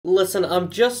Listen,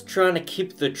 I'm just trying to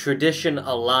keep the tradition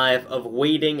alive of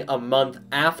waiting a month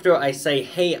after I say,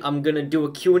 hey, I'm gonna do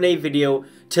a Q&A video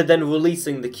to then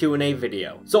releasing the Q&A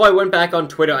video. So I went back on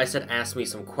Twitter, I said ask me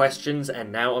some questions,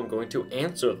 and now I'm going to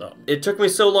answer them. It took me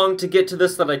so long to get to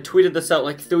this that I tweeted this out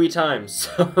like 3 times,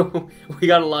 so we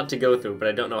got a lot to go through, but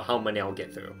I don't know how many I'll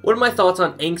get through. What are my thoughts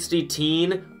on Angsty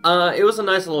Teen? It was a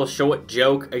nice little short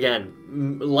joke. Again,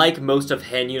 like most of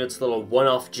Hen Unit's little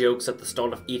one-off jokes at the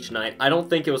start of each night, I don't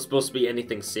think it was supposed to be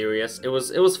anything serious. It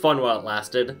was fun while it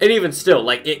lasted. And even still,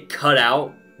 like, it cut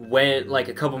out when, like,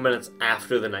 a couple minutes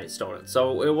after the night started,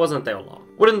 so it wasn't there long.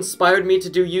 What inspired me to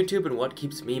do YouTube and what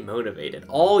keeps me motivated?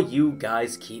 All you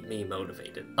guys keep me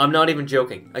motivated. I'm not even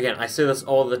joking. Again, I say this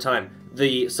all the time.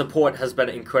 The support has been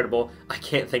incredible. I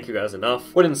can't thank you guys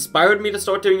enough. What inspired me to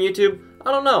start doing YouTube? I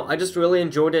don't know, I just really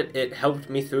enjoyed it. It helped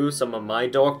me through some of my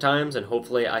dark times, and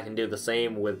hopefully I can do the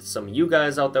same with some of you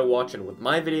guys out there watching with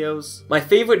my videos. My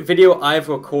favorite video I've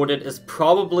recorded is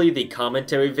probably the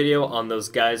commentary video on those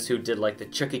guys who did like the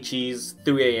Chuck E. Cheese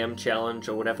 3 AM challenge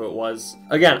or whatever it was.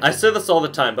 Again, I say this all the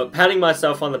time, but patting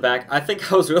myself on the back, I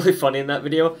think I was really funny in that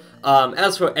video.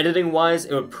 As for editing wise,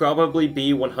 it would probably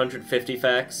be 150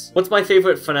 facts. What's my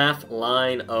favorite FNAF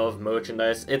line of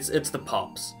merchandise? It's the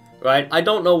Pops. Right? I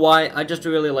don't know why, I just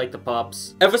really like the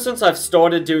Pops. Ever since I've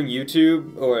started doing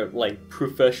YouTube, or like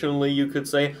professionally you could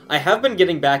say, I have been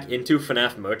getting back into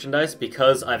FNAF merchandise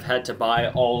because I've had to buy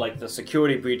all like the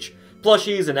Security Breach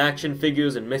plushies and action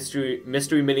figures and mystery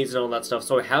minis and all that stuff,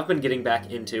 so I have been getting back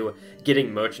into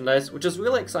getting merchandise, which is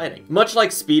really exciting. Much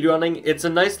like speedrunning, it's a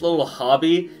nice little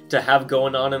hobby to have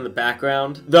going on in the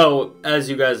background. Though, as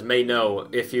you guys may know,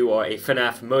 if you are a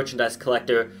FNAF merchandise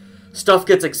collector, stuff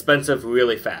gets expensive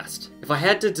really fast. If I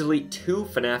had to delete 2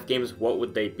 FNAF games, what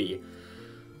would they be?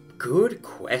 Good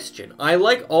question. I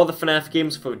like all the FNAF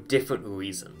games for different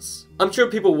reasons. I'm sure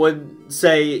people would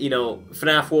say, you know,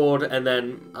 FNAF World and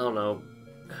then, I don't know,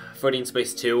 Freddy in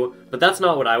Space 2, but that's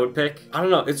not what I would pick. I don't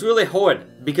know, it's really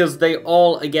hard, because they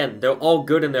all, again, they're all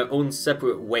good in their own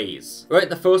separate ways. Right,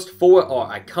 the first 4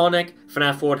 are iconic.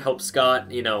 FNAF World helps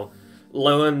Scott, you know,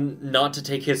 learn not to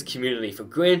take his community for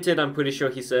granted, I'm pretty sure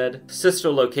he said. Sister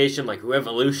Location, like,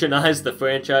 revolutionized the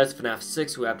franchise. FNAF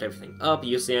 6 wrapped everything up.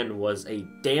 UCN was a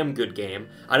damn good game.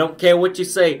 I don't care what you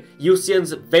say,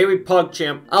 UCN's very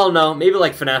PogChamp. I don't know, maybe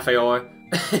like FNAF AR.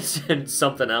 and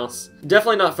something else.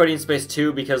 Definitely not Freddy in Space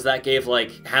 2, because that gave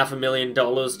like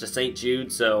 $500,000 to St.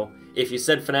 Jude, so if you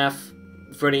said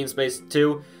FNAF Freddy in Space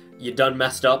 2, you done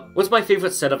messed up. What's my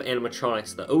favorite set of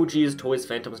animatronics? The OGs, toys,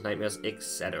 phantoms, nightmares,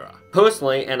 etc.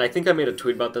 Personally, and I think I made a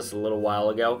tweet about this a little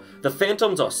while ago, the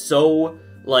phantoms are so,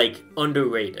 like,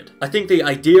 underrated. I think the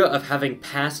idea of having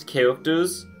past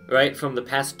characters, right, from the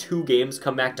past 2 games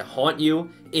come back to haunt you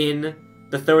in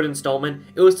the 3rd installment,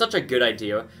 it was such a good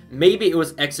idea. Maybe it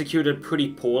was executed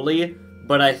pretty poorly,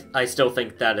 but I still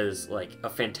think that is, like, a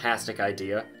fantastic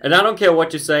idea. And I don't care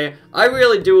what you say, I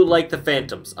really do like the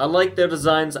Phantoms. I like their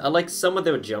designs, I like some of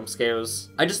their jump scares.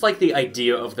 I just like the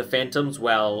idea of the Phantoms,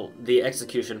 while the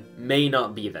execution may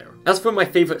not be there. As for my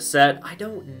favorite set, I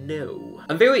don't know.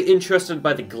 I'm very interested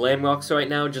by the Glamrocks right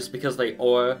now, just because they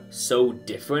are so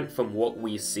different from what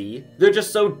we see. They're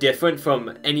just so different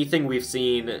from anything we've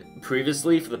seen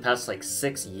previously for the past, like,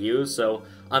 6 years, so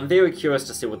I'm very curious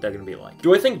to see what they're gonna be like.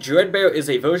 Do I think Dreadbear is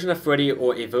a version of Freddy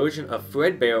or a version of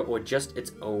Fredbear or just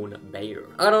its own bear?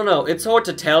 I don't know, it's hard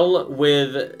to tell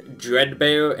with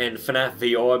Dreadbear and FNAF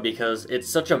VR because it's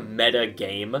such a meta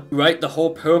game, right? The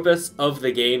whole purpose of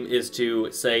the game is to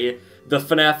say the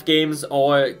FNAF games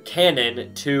are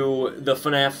canon to the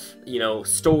FNAF, you know,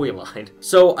 storyline.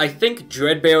 So I think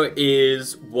Dreadbear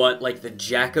is what, like, the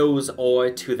Jackos are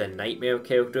to the Nightmare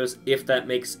characters, if that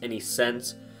makes any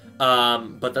sense.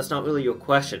 But that's not really your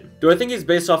question. Do I think he's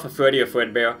based off of Freddy or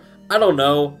Fredbear? I don't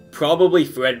know. Probably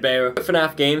Fredbear.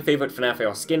 FNAF game, favorite FNAF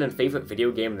AR skin, and favorite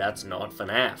video game that's not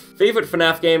FNAF. Favorite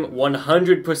FNAF game,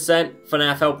 100%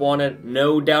 FNAF Help Wanted,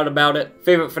 no doubt about it.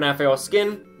 Favorite FNAF AR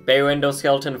skin, Bear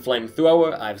Endoskeleton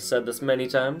Flamethrower, I've said this many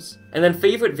times. And then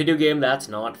favorite video game that's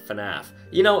not FNAF.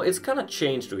 You know, it's kind of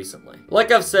changed recently.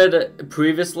 Like I've said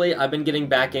previously, I've been getting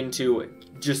back into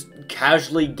just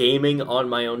casually gaming on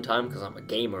my own time because I'm a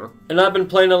gamer. And I've been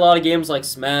playing a lot of games like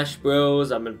Smash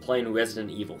Bros, I've been playing Resident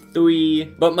Evil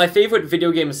 3, but my favorite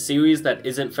video game series that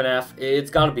isn't FNAF, it's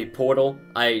gotta be Portal.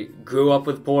 I grew up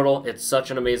with Portal, it's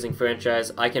such an amazing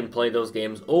franchise, I can play those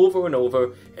games over and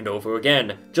over and over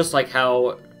again, just like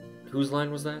how Whose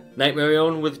line was that? Nightmare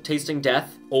Own with tasting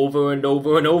death over and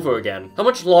over and over again. How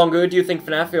much longer do you think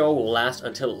FNAF AR will last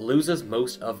until it loses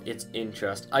most of its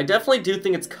interest? I definitely do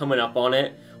think it's coming up on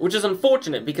it, which is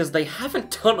unfortunate because they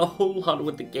haven't done a whole lot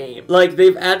with the game. Like,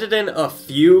 they've added in a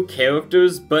few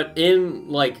characters, but in,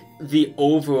 like, the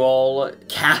overall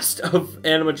cast of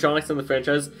animatronics in the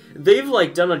franchise, they've,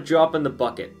 like, done a drop in the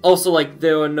bucket. Also, like,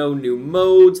 there are no new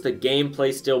modes, the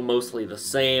gameplay's still mostly the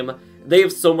same. They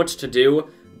have so much to do,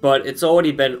 but it's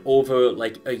already been over,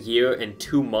 like, a year and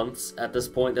 2 months at this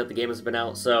point that the game has been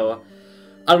out, so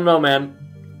I don't know, man.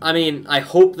 I mean, I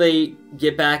hope they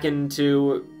get back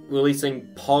into releasing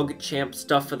PogChamp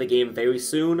stuff for the game very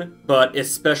soon, but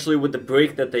especially with the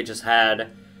break that they just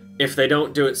had, if they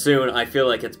don't do it soon, I feel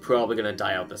like it's probably gonna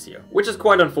die out this year. Which is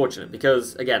quite unfortunate,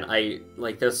 because, again,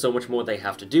 there's so much more they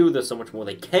have to do, there's so much more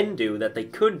they can do that they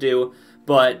could do,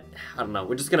 but, I don't know,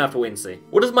 we're just gonna have to wait and see.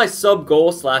 What is my sub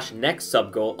goal / next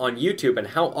sub goal on YouTube, and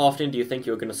how often do you think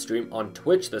you're gonna stream on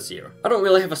Twitch this year? I don't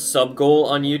really have a sub goal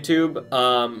on YouTube,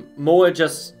 more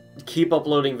just keep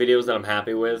uploading videos that I'm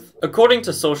happy with. According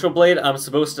to Social Blade, I'm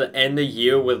supposed to end the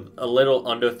year with a little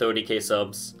under 30k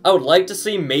subs. I would like to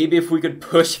see maybe if we could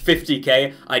push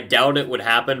 50k. I doubt it would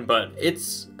happen, but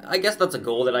I guess that's a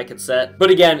goal that I could set.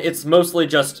 But again, it's mostly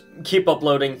just keep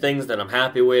uploading things that I'm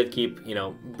happy with, keep, you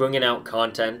know, bringing out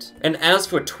content. And as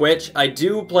for Twitch, I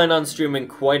do plan on streaming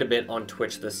quite a bit on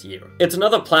Twitch this year. It's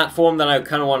another platform that I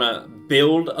kind of want to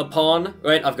build upon,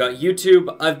 right? I've got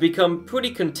YouTube. I've become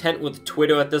pretty content with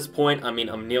Twitter at this point. I mean,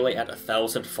 I'm nearly at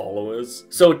 1,000 followers.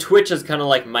 So Twitch is kind of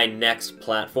like my next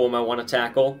platform I want to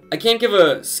tackle. I can't give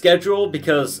a schedule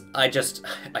because I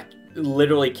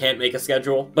literally can't make a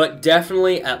schedule, but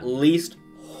definitely at least,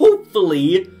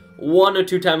 hopefully, 1 or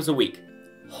 2 times a week.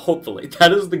 Hopefully.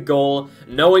 That is the goal.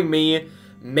 Knowing me,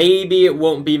 maybe it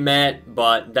won't be met,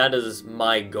 but that is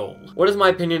my goal. What is my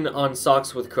opinion on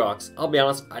socks with Crocs? I'll be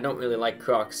honest, I don't really like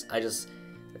Crocs.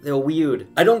 They're weird.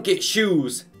 I don't get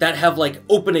shoes that have, like,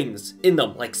 openings in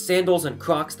them, like sandals and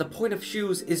Crocs. The point of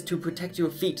shoes is to protect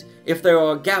your feet. If there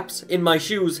are gaps in my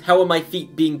shoes, how are my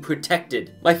feet being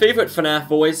protected? My favorite FNAF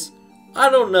voice? I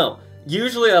don't know.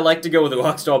 Usually I like to go with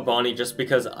Rockstar Bonnie just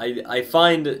because I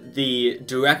find the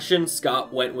direction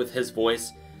Scott went with his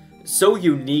voice so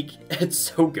unique and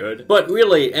so good. But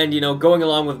really, and you know, going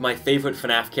along with my favorite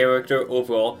FNAF character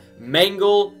overall,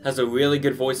 Mangle has a really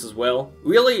good voice as well.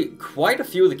 Really, quite a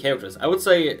few of the characters. I would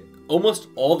say almost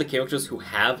all the characters who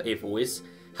have a voice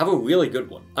have a really good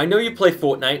one. I know you play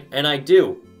Fortnite, and I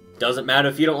do. Doesn't matter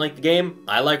if you don't like the game,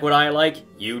 I like what I like,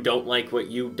 you don't like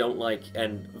what you don't like,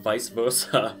 and vice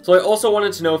versa. So I also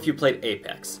wanted to know if you played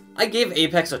Apex. I gave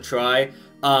Apex a try.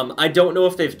 I don't know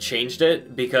if they've changed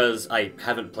it because I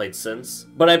haven't played since,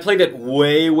 but I played it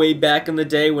way back in the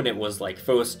day when it was like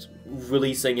first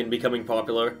releasing and becoming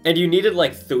popular, and you needed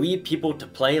like 3 people to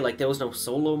play. Like, there was no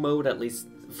solo mode, at least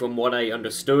from what I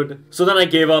understood. So then I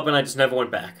gave up and I just never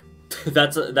went back.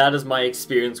 That is my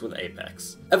experience with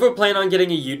Apex. Ever plan on getting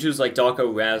a U2s like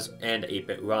Darko, Raz, and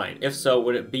 8-Bit Ryan? If so,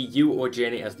 would it be you or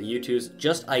Janny as the U2s?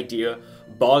 Just idea,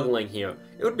 boggling here.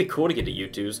 It would be cool to get a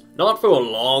U2s. Not for a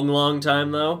long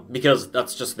time though, because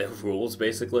that's just their rules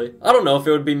basically. I don't know if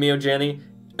it would be me or Janny.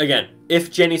 Again,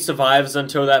 if Jenny survives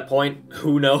until that point,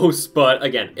 who knows? But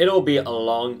again, it'll be a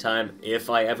long time if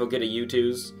I ever get a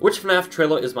U2s. Which FNAF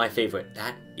trailer is my favorite?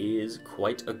 That is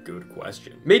quite a good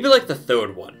question. Maybe like the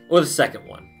 3rd one, or the 2nd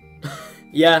one.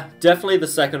 Yeah, definitely the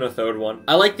 2nd or 3rd one.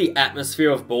 I like the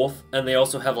atmosphere of both, and they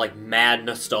also have like mad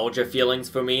nostalgia feelings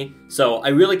for me, so I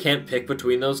really can't pick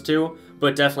between those two,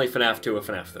 but definitely FNAF 2 or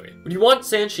FNAF 3. Would you want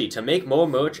Sanshi to make more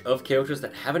merch of characters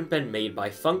that haven't been made by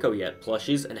Funko yet,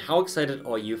 plushies, and how excited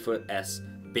are you for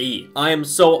SB? I am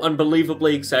so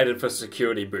unbelievably excited for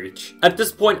Security Breach. At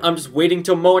this point, I'm just waiting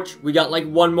till March. We got like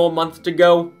 1 more month to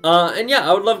go. And yeah,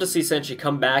 I would love to see Sanshi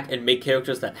come back and make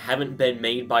characters that haven't been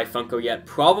made by Funko yet.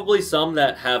 Probably some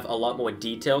that have a lot more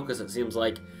detail, because it seems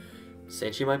like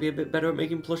Sanshi might be a bit better at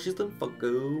making plushies than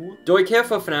Funko. Do I care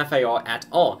for FNAF AR at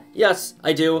all? Yes,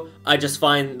 I do. I just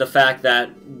find the fact that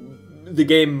the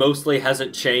game mostly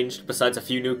hasn't changed besides a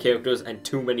few new characters and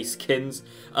too many skins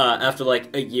after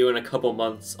like a year and a couple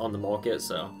months on the market,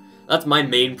 so that's my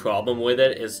main problem with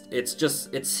it, is it's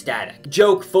static.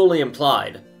 Joke fully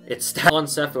implied. It's static on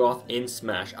Sephiroth in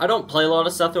Smash. I don't play a lot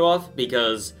of Sephiroth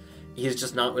because he's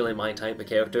just not really my type of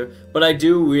character, but I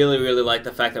do really like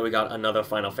the fact that we got another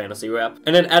Final Fantasy rep,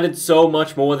 and it added so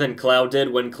much more than Cloud did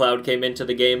when Cloud came into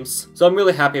the games, so I'm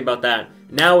really happy about that.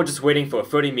 Now we're just waiting for a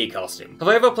Fruity Me costume. Have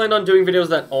I ever planned on doing videos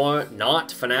that are not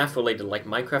FNAF related, like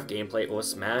Minecraft gameplay or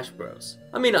Smash Bros?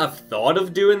 I mean, I've thought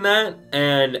of doing that,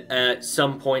 and at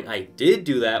some point I did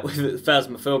do that with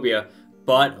Phasmophobia,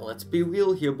 But let's be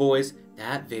real here, boys.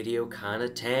 That video kinda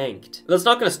tanked. That's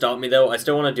not gonna stop me though. I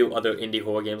still wanna do other indie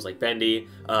horror games like Bendy,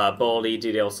 Baldi,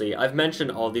 DDLC. I've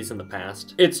mentioned all these in the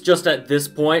past. It's just at this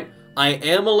point, I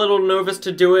am a little nervous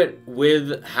to do it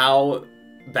with how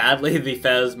badly the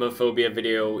Phasmophobia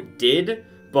video did,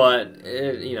 but,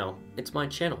 you know, it's my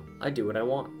channel. I do what I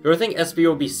want. Do I think SB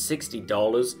will be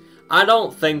 $60? I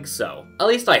don't think so. At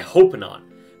least I hope not.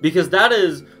 Because that's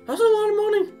a lot of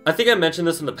money. I think I mentioned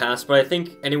this in the past, but I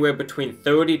think anywhere between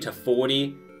 30 to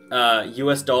 40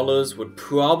 US dollars would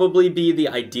probably be the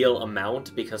ideal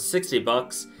amount, because 60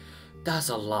 bucks, that's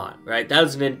a lot, right? That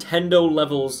is Nintendo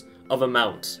levels of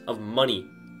amount of money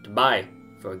to buy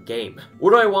for a game. What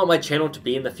do I want my channel to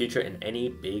be in the future, and any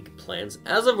big plans?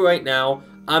 As of right now,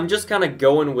 I'm just kind of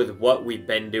going with what we've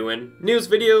been doing. News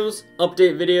videos,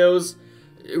 update videos,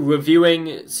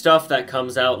 reviewing stuff that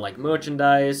comes out like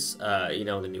merchandise, you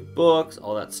know, the new books,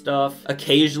 all that stuff.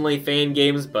 Occasionally fan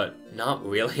games, but not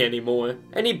really anymore.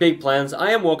 Any big plans?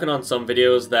 I am working on some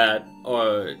videos that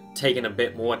are taking a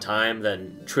bit more time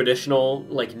than traditional,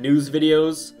 like, news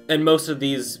videos. And most of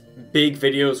these big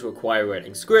videos require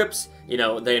writing scripts, you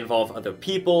know, they involve other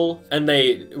people, and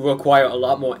they require a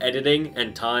lot more editing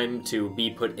and time to be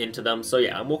put into them. So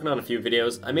yeah, I'm working on a few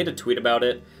videos. I made a tweet about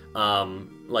it,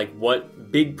 like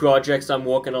what big projects I'm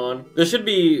working on. There should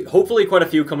be hopefully quite a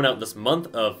few coming out this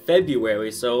month of February,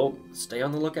 so stay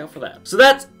on the lookout for that. So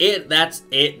that's it,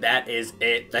 that is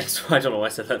it. Thanks for, I don't know why I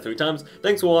said that 3 times.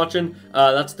 Thanks for watching.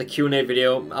 That's the Q&A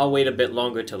video. I'll wait a bit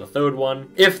longer till the 3rd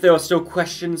one. If there are still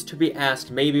questions to be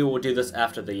asked, maybe we'll do this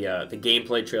after the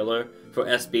gameplay trailer for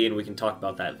SB, and we can talk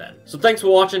about that then. So thanks for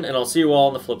watching, and I'll see you all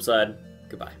on the flip side.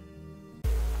 Goodbye.